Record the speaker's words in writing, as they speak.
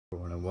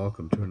Everyone, and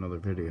welcome to another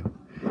video.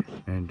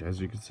 And as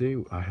you can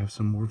see, I have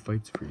some more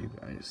fights for you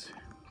guys.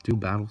 2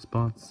 battle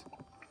spots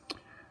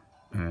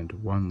and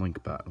 1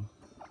 link battle.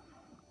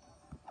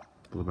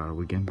 The battle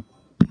begin.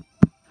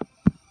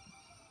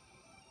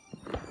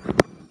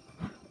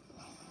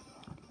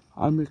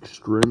 I'm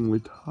extremely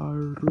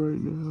tired right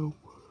now.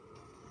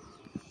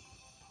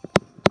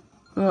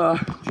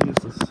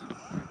 Jesus.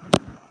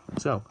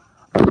 So,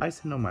 I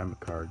send on my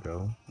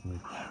Macargo,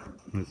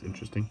 which is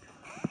interesting.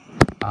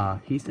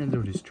 He sends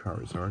out his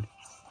Charizard.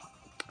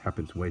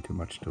 Happens way too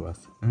much to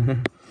us.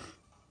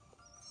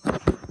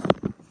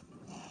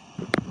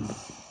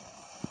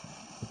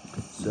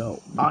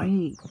 So,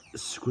 I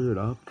screwed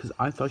up because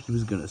I thought he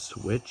was going to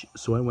switch.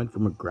 So, I went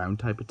from a ground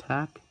type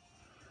attack.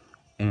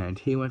 And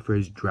he went for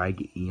his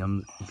Dragon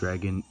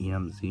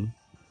EMZ.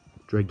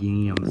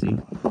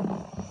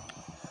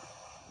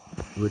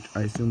 Which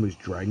I assume was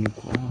Dragon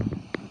Claw.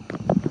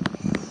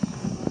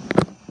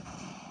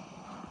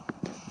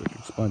 Which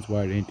explains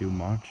why I didn't do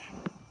much.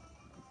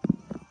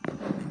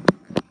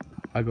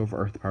 I go for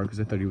Earth Power because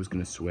I thought he was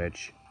going to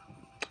switch.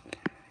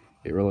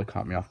 It really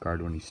caught me off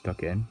guard when he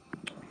stuck in.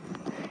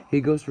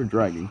 He goes for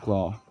Dragon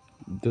Claw.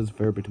 Does a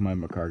fair bit to my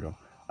Macargo.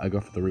 I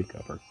go for the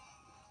Recover.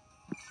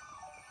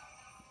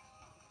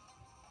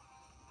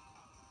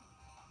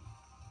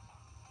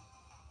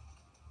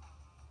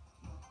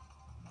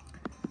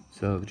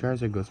 So the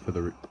Charizard goes for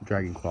the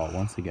Dragon Claw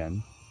once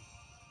again.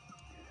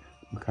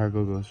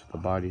 Macargo goes for the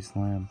Body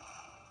Slam.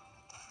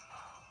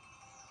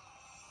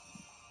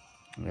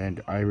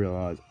 And I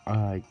realize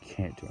I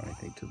can't do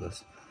anything to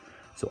this.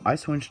 So I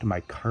switch to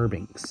my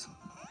Carbinks.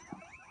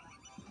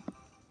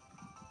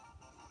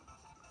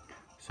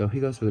 So he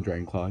goes for the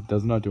Dragon Claw. It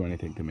does not do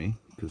anything to me,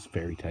 because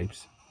fairy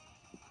types.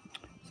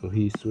 So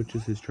he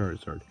switches his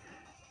Charizard.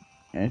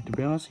 And to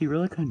be honest, he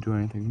really couldn't do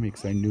anything to me,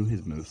 because I knew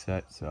his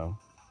moveset, so...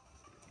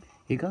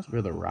 He goes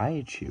for the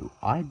Raichu.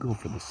 I go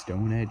for the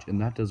Stone Edge, and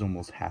that does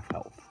almost half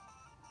health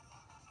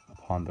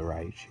upon the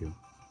Raichu.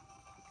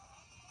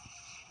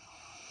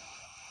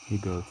 He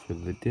goes for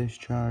the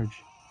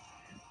Discharge.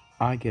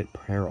 I get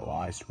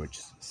paralyzed, which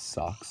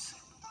sucks.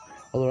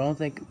 Although I don't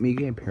think me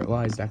getting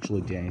paralyzed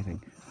actually did anything.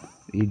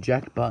 The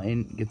eject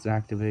button gets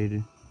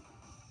activated.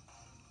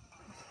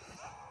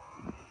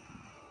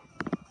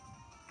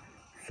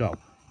 So,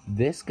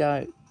 this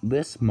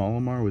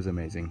Malamar was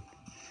amazing.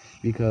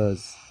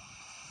 Because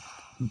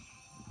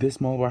this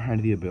Malamar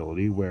had the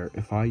ability where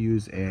if I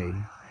use a...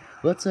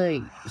 Let's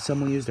say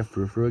someone used a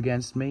Frou-Frou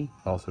against me.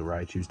 Also,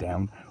 Raichu's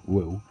down.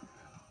 Woo.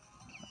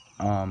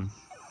 What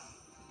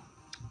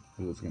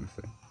was I going to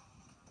say?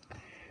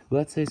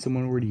 Let's say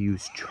someone were to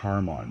use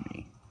Charm on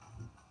me.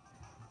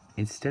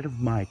 Instead of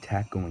my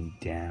attack going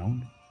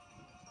down,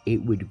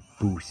 it would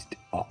boost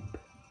up.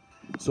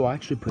 So I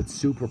actually put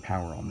Super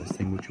Power on this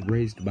thing, which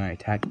raised my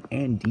attack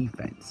and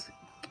defense,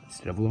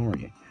 instead of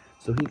lowering it.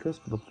 So he goes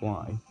for the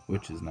Fly,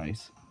 which is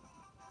nice.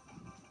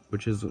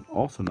 Which is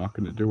also not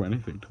going to do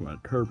anything to my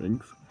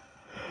Carbinks.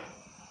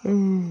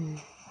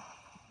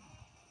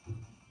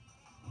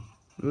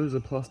 There's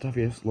a plus to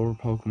have slower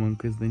Pokemon,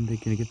 because then they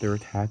can get their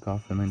attack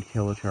off and then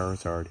kill a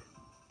Charizard.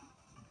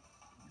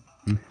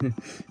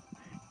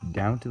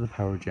 Down to the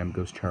Power Gem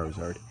goes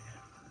Charizard.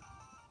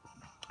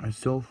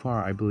 So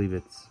far, I believe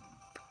it's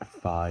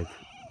 5-3,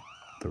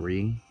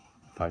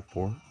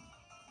 5-4,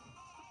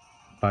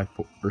 5-4,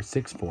 or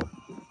 6-4.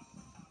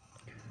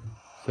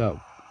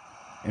 So,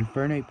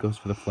 Infernape goes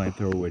for the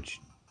Flamethrower, which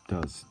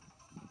does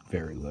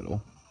very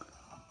little.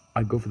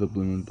 I go for the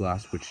Bloom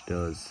Blast, which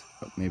does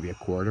maybe a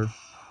quarter.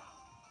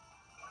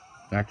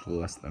 Actually,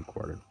 less than a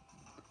quarter.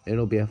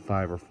 It'll be a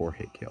 5 or 4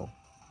 hit kill.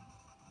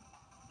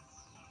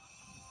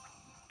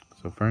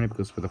 So Infernape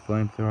goes for the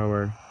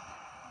Flamethrower.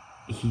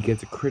 He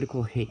gets a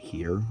critical hit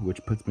here,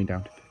 which puts me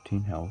down to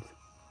 15 health.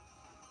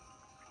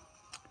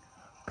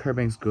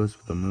 Carbinks goes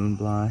for the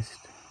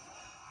Moonblast.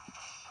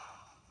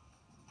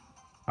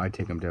 I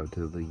take him down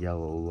to the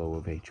yellow low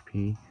of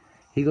HP.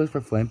 He goes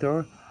for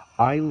Flamethrower.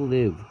 I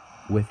live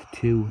with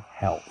 2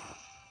 health.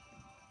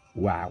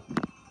 Wow.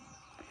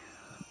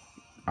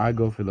 I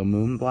go for the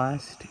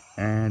Moonblast,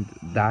 and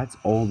that's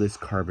all this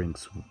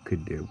Carbinks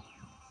could do.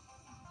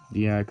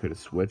 Yeah, I could have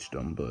switched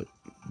him, but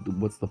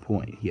what's the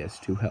point? He has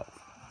 2 health.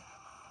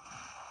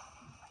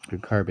 The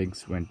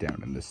Carbinks went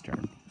down in this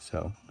turn,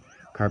 so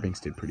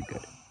Carbinks did pretty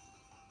good.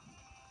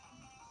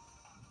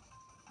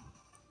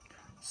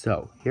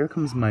 So, here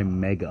comes my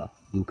Mega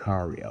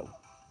Lucario.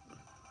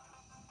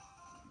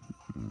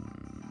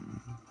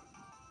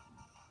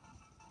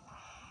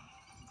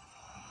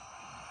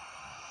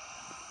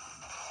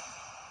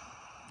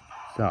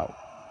 So,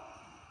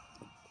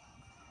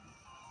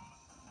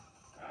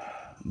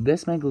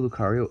 this Mega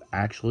Lucario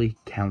actually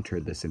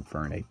countered this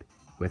Infernape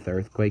with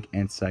Earthquake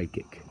and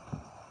Psychic.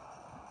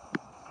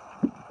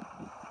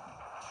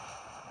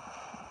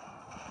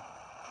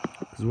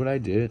 Because what I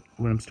did,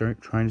 when I'm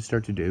trying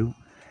to do,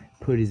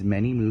 put as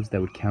many moves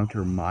that would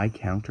counter my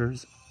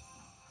counters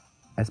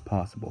as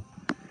possible.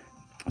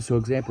 So,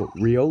 example,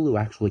 Riolu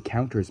actually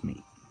counters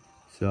me.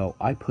 So,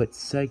 I put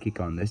Psychic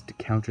on this to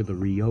counter the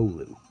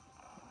Riolu.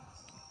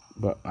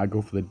 But I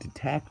go for the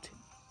detect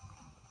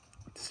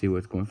to see what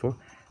it's going for.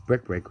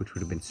 Brick break, which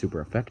would have been super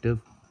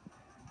effective.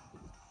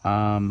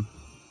 I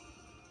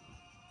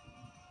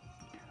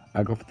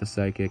go for the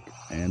psychic,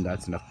 and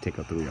that's enough to take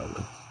out the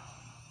Riolu.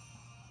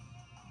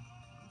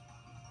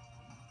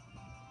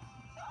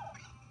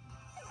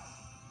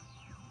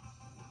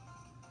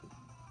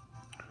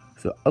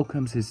 So out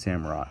comes his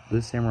Samurott.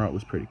 This Samurott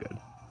was pretty good.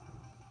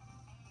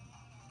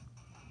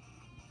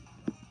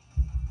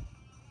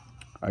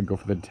 I go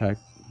for the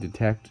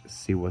detect,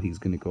 see what he's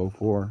going to go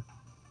for.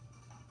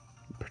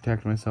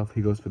 Protect myself,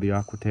 he goes for the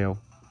Aqua Tail.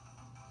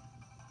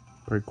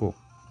 Pretty cool.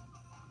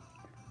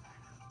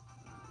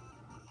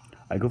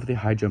 I go for the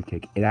high jump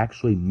kick. It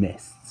actually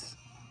missed.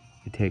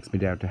 It takes me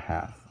down to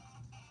half.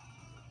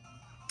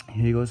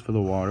 He goes for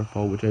the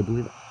waterfall, which I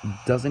believe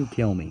doesn't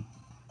kill me.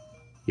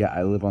 Yeah,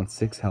 I live on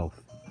 6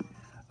 health.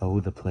 Oh,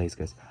 the plays,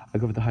 guys. I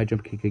go for the high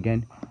jump kick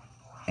again,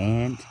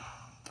 and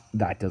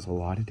that does a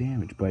lot of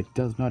damage, but it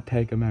does not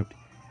take him out.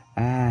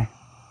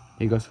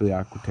 He goes for the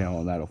Aqua Tail,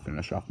 and that'll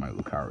finish off my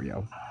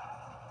Lucario.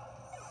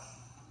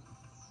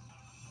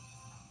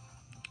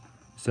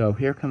 So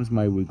here comes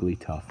my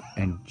Wigglytuff,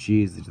 and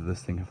jeez, does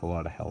this thing have a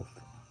lot of health.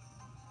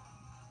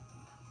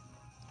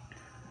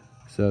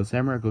 So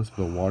Samurai goes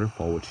for the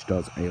waterfall, which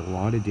does a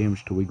lot of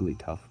damage to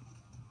Wigglytuff.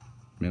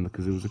 Mainly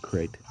because it was a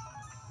crate.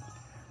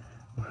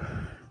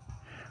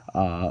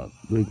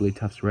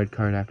 Wigglytuff's red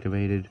card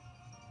activated.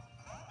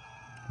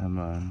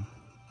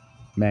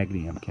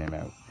 Magnium came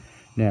out.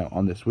 Now,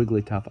 on this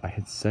Wigglytuff, I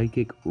had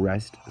Psychic,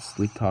 Rest,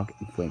 Sleep Talk,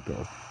 and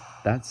Flamethrower.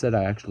 That said,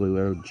 I actually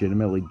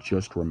legitimately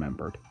just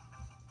remembered.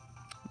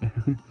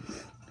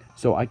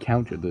 So I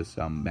countered this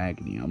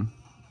Magnium.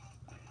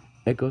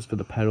 It goes for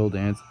the Petal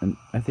Dance, and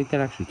I think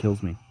that actually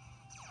kills me.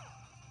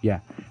 Yeah,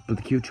 but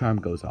the Q Charm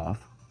goes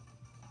off,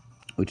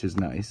 which is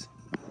nice.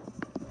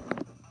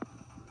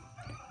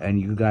 And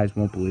you guys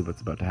won't believe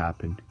what's about to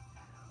happen.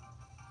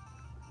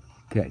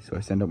 Okay, so I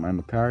send out my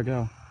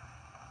Magcargo.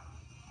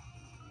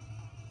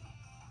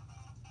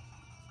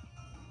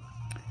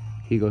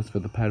 He goes for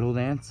the Petal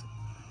Dance.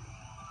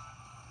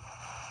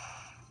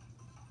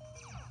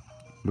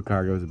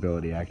 Magcargo's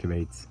ability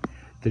activates.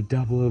 The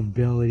double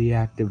ability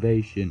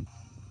activation.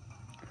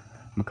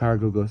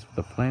 Magcargo goes for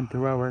the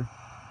Flamethrower.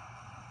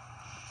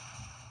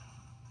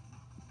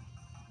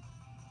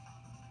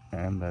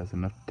 And that's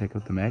enough to take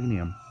out the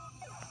Magnium.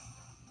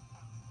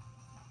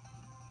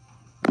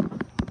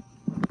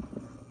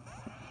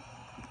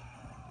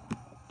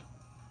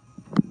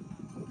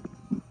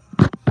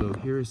 So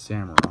here is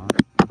Samurott.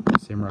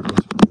 Samurott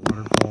goes for the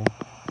waterfall.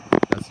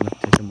 That's enough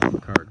to take him on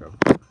Magcargo.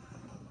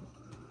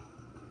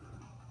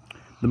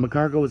 The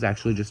Magcargo is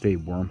actually just a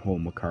wormhole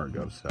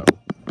Magcargo, so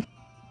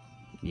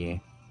yeah,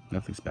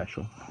 nothing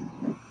special.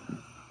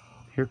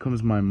 Here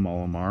comes my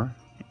Malamar,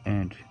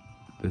 and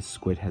this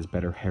squid has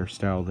better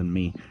hairstyle than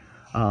me.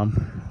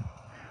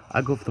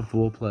 I go for the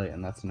full play,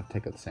 and that's enough to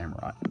take out the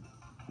Samurott.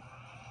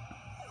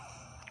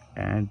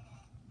 And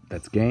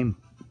that's game.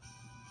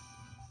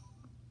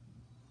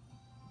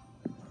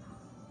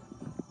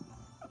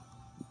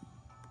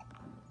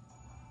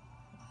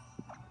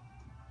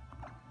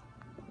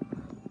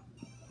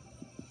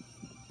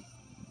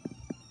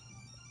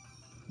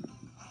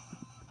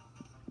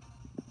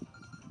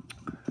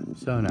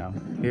 So now,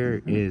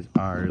 here is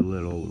our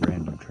little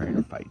random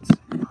trainer fights.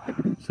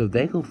 So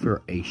they go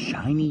for a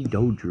shiny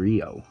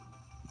Dodrio.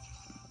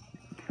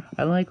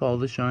 I like all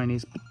the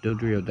shinies, but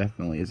Dodrio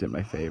definitely isn't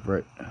my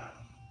favorite.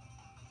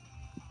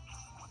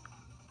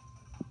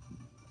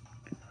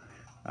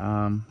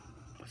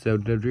 So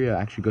Dodrio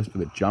actually goes for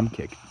the jump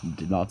kick.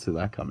 Did not see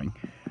that coming.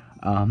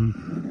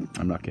 I'm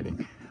not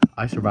kidding.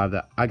 I survive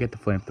that. I get the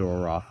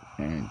Flamethrower off,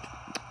 and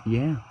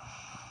yeah.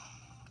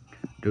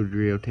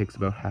 Dodrio takes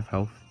about half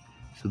health,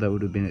 so that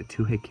would have been a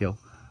 2-hit kill.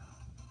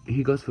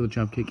 He goes for the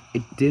jump kick.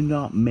 It did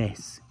not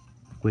miss,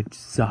 which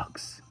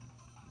sucks.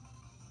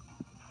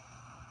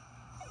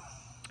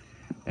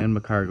 And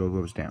Magcargo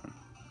goes down.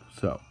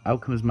 So,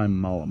 out comes my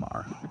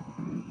Malamar.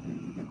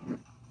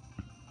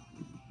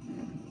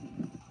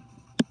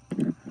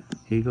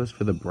 He goes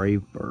for the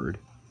Brave Bird.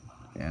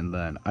 And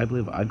then, I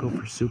believe I go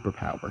for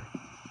Superpower.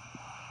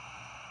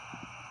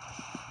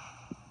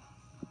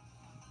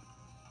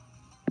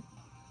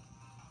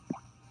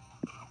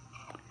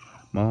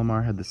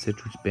 Malamar had the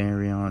Citrus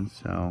Berry on,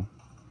 so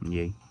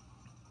yay.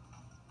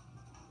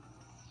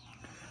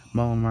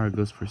 Malamar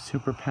goes for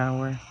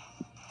Superpower.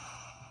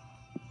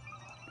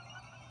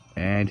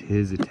 And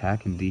his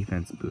attack and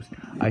defense boost.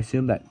 I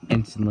assume that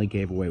instantly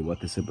gave away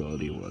what this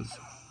ability was.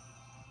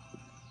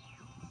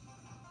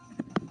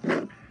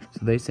 So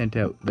they sent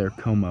out their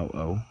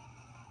Komo-O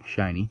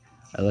shiny.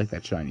 I like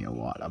that shiny a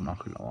lot, I'm not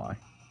gonna lie.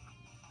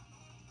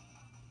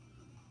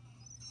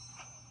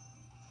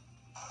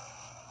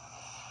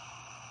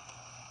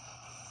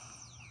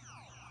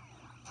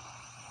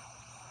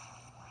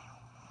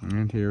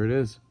 And here it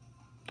is.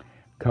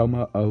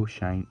 Komo-O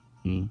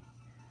shiny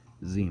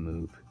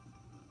Z-move.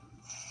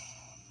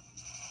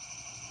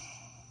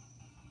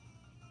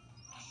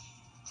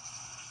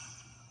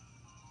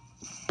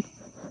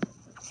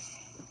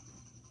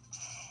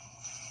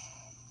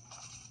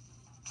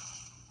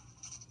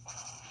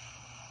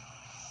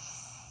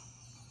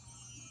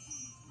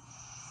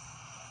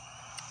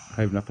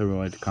 I have nothing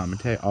really to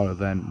commentate other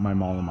than my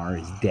Malamar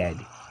is dead.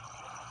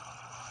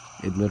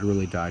 It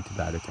literally died to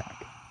that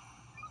attack.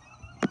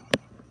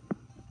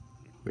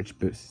 Which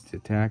boosts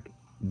attack,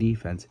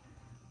 defense,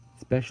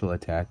 special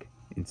attack,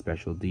 and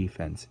special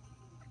defense,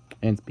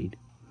 and speed.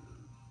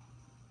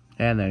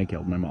 And then it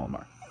killed my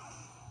Malamar.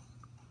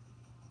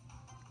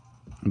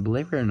 And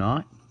believe it or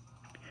not,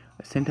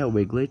 I sent out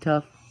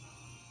Wigglytuff.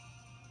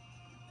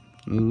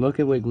 Look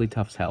at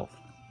Wigglytuff's health.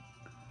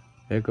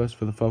 There it goes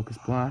for the Focus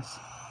Blast.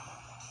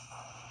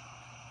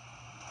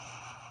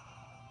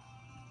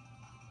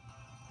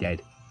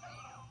 Dead.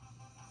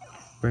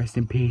 Rest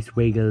in peace,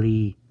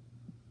 Wiggly.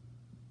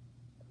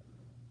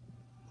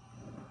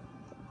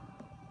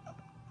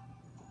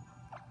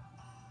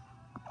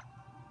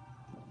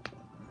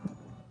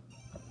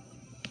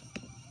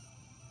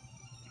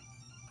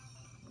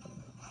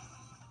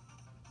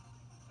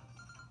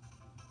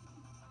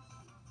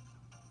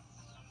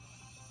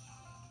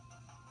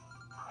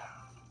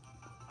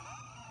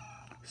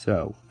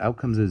 So, out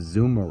comes a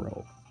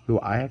Zoomerl, who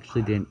I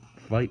actually didn't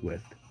fight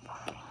with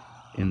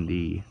in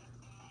the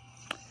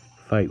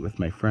fight with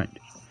my friend.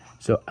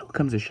 So, out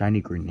comes a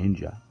Shiny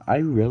Greninja. I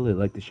really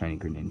like the Shiny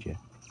Greninja.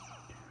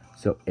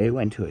 So, it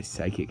went to a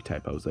Psychic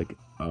type. I was like,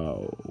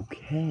 oh,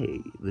 okay,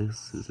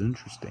 this is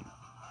interesting.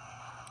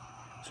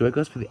 So, it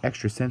goes for the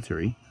extra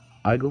sensory.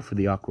 I go for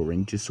the Aqua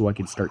Ring just so I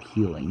can start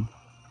healing.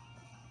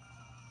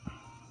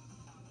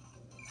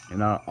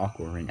 And that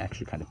Aqua Ring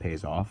actually kind of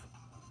pays off.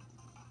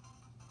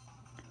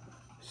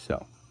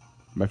 So,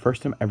 my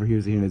first time ever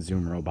using a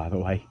Zoomerl, by the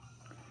way.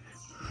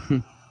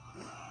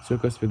 So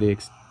it goes for the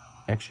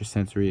extra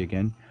sensory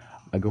again.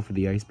 I go for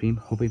the Ice Beam,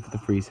 hoping for the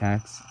Freeze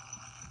Hacks.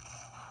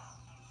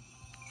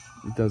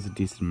 It does a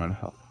decent amount of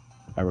health.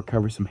 I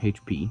recover some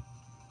HP.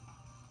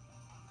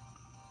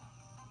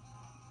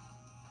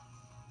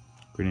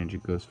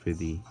 Greninja goes for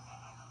the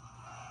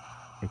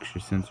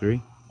extra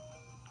sensory.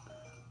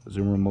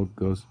 Zoomerl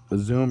goes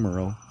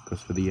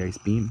for the Ice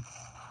Beam.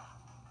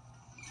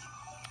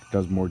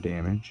 Does more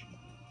damage.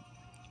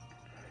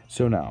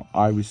 So now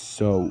I was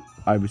so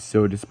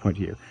disappointed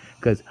here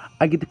because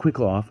I get the Quick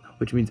Claw off,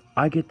 which means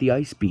I get the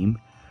Ice Beam,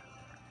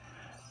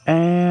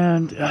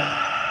 and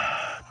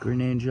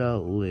Greninja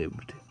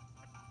lived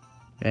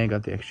and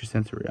got the extra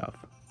sensory off.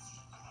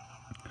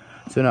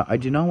 So now I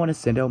did not want to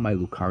send out my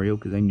Lucario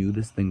because I knew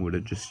this thing would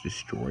have just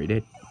destroyed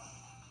it.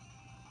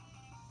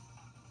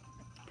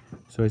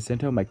 So I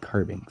sent out my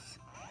Carbinks,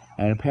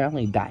 and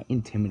apparently that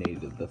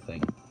intimidated the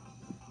thing.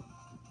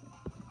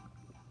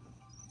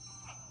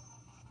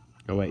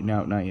 Oh wait,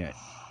 no, not yet.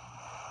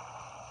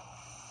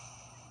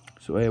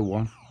 So it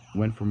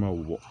went from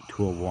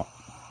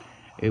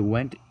it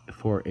went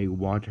for a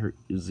Water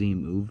Z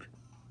move.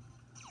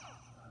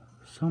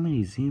 So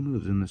many Z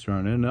moves in this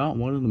round, and not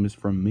one of them is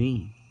from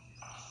me.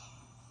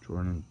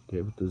 Jordan,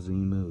 get with the Z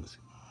moves.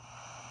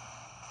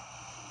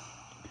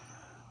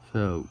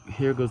 So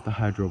here goes the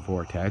Hydro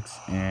Vortex,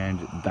 and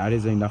that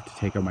is enough to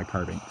take out my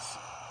Carbinks.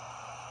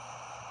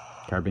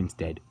 Carbinks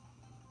dead.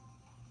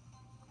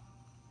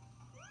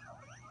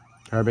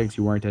 Carbinks,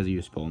 you weren't as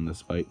useful in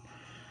this fight.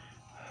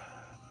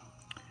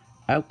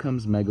 Out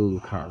comes Mega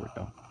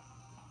Lucario.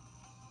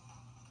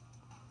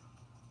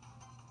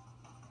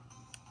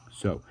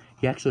 So,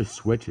 he actually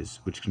switches,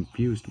 which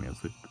confused me. I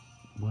was like,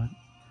 what?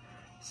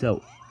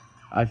 So,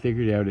 I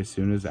figured out as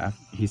soon as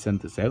he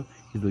sent this out,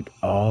 he's like,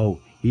 oh,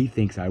 he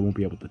thinks I won't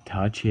be able to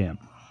touch him.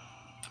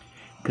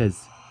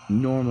 Because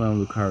normally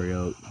on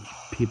Lucario,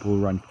 people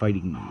run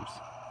fighting moves.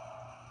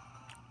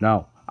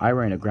 No, I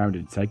ran a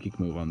grounded psychic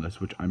move on this,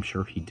 which I'm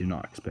sure he did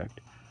not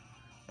expect.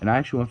 And I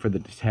actually went for the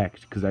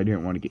detect, because I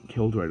didn't want to get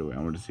killed right away. I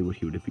wanted to see what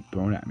he would have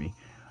thrown at me.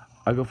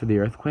 I go for the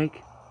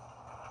earthquake.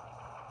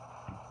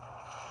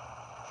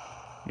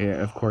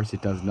 Yeah, of course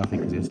it does nothing,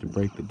 because he has to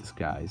break the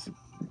disguise.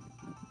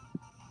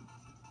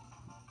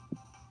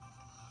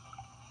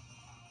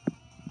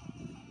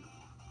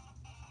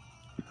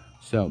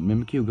 So,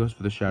 Mimikyu goes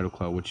for the Shadow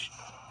Claw, which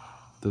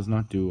does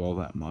not do all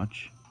that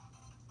much.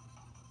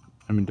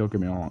 I mean, don't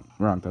get me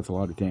wrong, that's a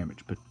lot of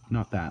damage, but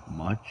not that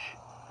much.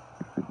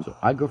 So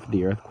I go for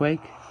the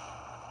Earthquake,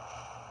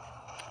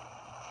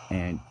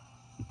 and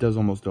it does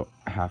almost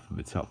half of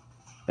its health.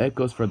 It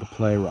goes for the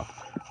Play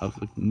Rough. I was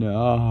like,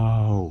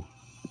 no.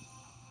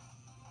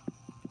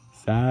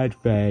 Sad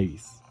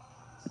face.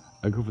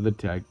 I go for the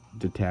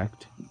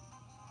Detect.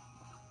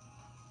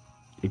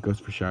 It goes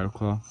for Shadow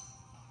Claw.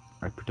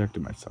 I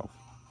protected myself.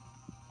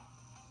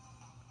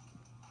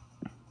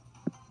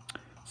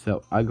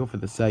 So I go for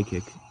the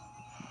Psychic.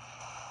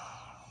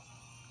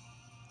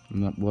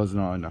 And that was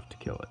not enough to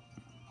kill it.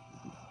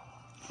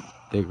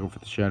 They go for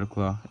the Shadow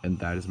Claw, and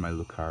that is my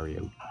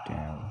Lucario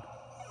down.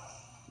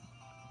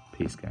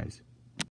 Peace, guys.